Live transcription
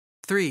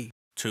3,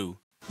 2,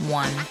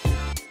 1.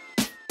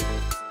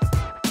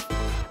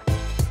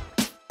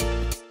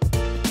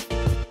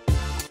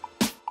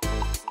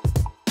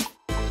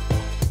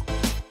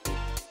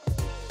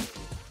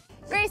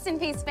 Grace and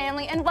peace,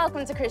 family, and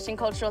welcome to Christian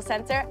Cultural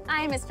Center.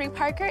 I am Esprit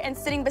Parker, and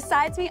sitting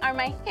beside me are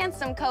my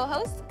handsome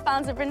co-hosts,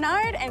 Fonza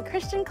Bernard and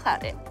Christian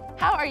Clouden.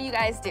 How are you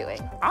guys doing?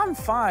 I'm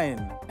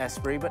fine,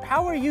 Esprit, but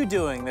how are you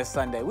doing this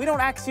Sunday? We don't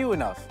ask you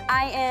enough.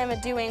 I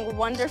am doing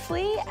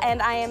wonderfully,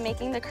 and I am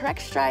making the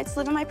correct strides to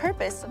live in my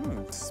purpose.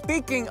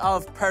 Speaking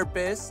of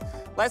purpose,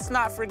 let's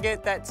not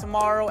forget that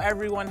tomorrow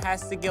everyone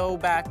has to go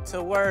back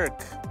to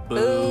work.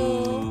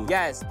 Boo.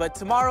 Yes, but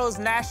tomorrow's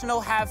National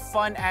Have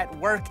Fun at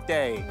Work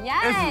Day.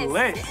 Yes. It's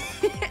lit.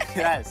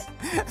 Yes.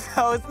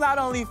 So it's not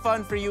only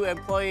fun for you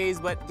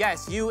employees, but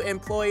yes, you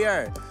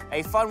employer.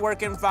 A fun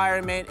work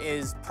environment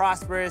is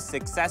prosperous,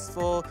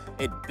 successful,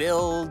 it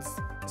builds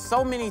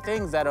so many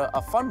things that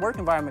a fun work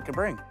environment can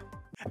bring.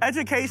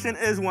 Education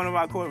is one of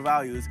our core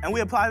values, and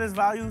we apply this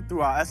value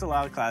through our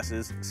SLR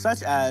classes,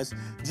 such as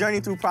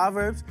Journey Through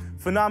Proverbs,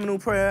 Phenomenal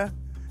Prayer,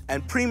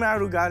 and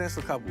Premarital Guidance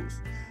for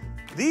Couples.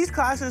 These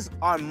classes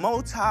are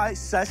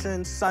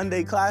multi-session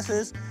Sunday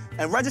classes,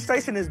 and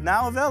registration is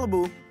now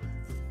available,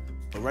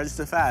 but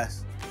register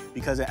fast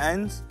because it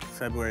ends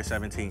February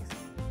 17th.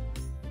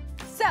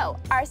 So,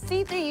 our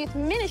C3 Youth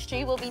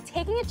Ministry will be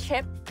taking a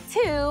trip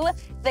to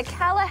the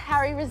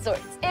Kalahari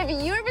Resorts.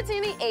 If you are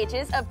between the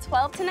ages of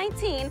 12 to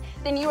 19,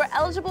 then you are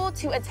eligible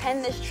to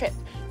attend this trip.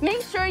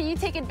 Make sure you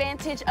take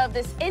advantage of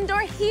this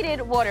indoor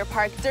heated water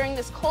park during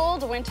this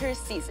cold winter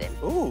season.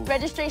 Ooh.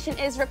 Registration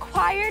is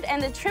required,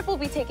 and the trip will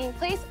be taking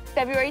place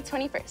February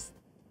 21st.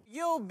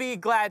 You'll be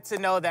glad to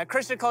know that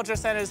Christian Culture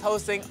Center is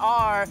hosting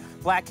our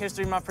Black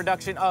History Month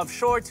production of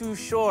Shore to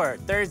Shore,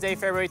 Thursday,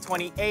 February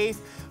 28th,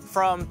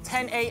 from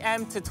 10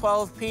 a.m. to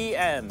 12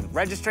 p.m.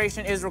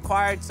 Registration is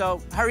required,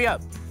 so hurry up.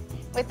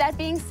 With that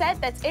being said,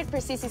 that's it for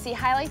CCC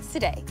Highlights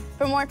today.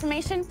 For more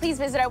information, please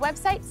visit our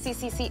website,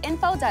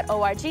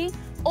 cccinfo.org,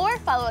 or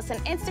follow us on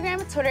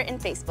Instagram, Twitter,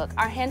 and Facebook.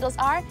 Our handles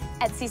are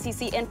at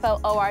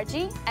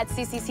cccinfo.org, at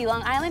CCC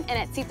Long Island, and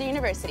at C3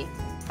 University.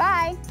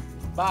 Bye.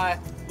 Bye.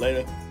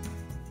 Later.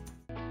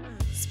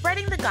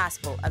 Spreading the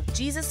gospel of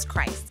Jesus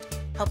Christ,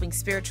 helping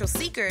spiritual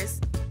seekers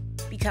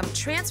become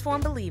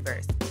transformed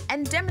believers,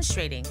 and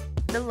demonstrating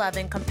the love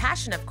and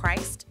compassion of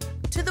Christ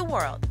to the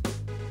world.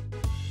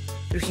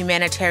 Through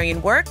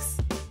humanitarian works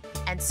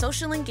and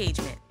social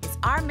engagement is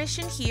our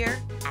mission here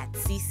at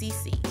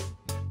CCC.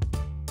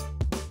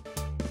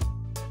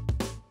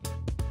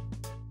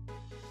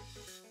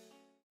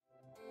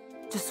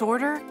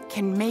 Disorder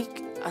can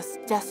make us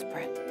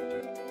desperate.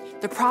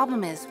 The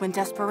problem is when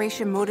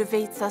desperation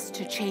motivates us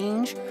to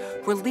change,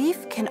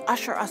 relief can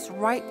usher us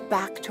right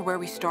back to where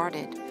we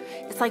started.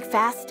 It's like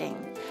fasting.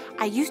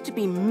 I used to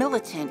be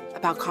militant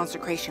about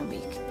Consecration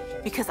Week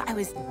because I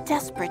was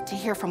desperate to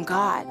hear from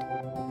God.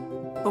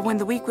 But when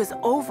the week was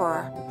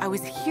over, I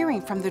was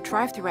hearing from the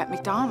drive-thru at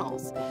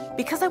McDonald's.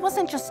 Because I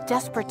wasn't just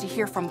desperate to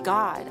hear from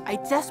God, I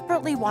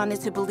desperately wanted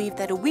to believe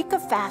that a week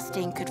of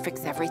fasting could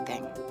fix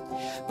everything.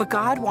 But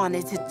God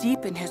wanted to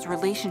deepen his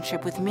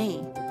relationship with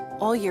me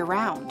all year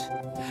round.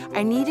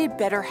 I needed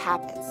better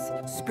habits,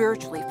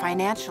 spiritually,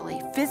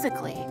 financially,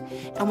 physically.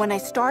 And when I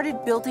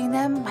started building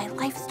them, my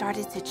life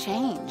started to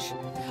change.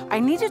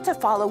 I needed to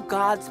follow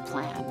God's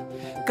plan.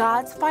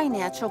 God's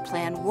financial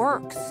plan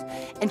works,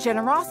 and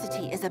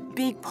generosity is a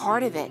big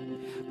part of it.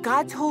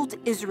 God told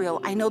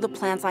Israel, I know the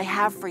plans I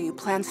have for you,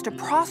 plans to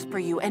prosper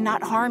you and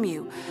not harm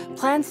you,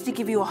 plans to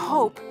give you a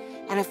hope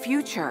and a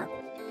future.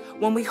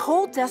 When we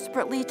hold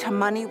desperately to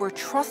money, we're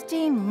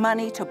trusting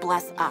money to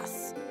bless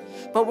us.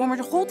 But when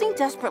we're holding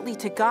desperately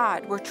to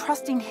God, we're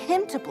trusting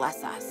him to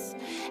bless us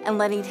and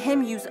letting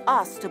him use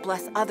us to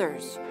bless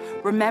others.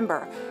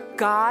 Remember,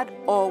 God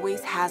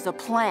always has a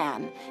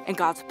plan, and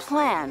God's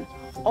plan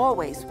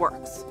always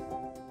works.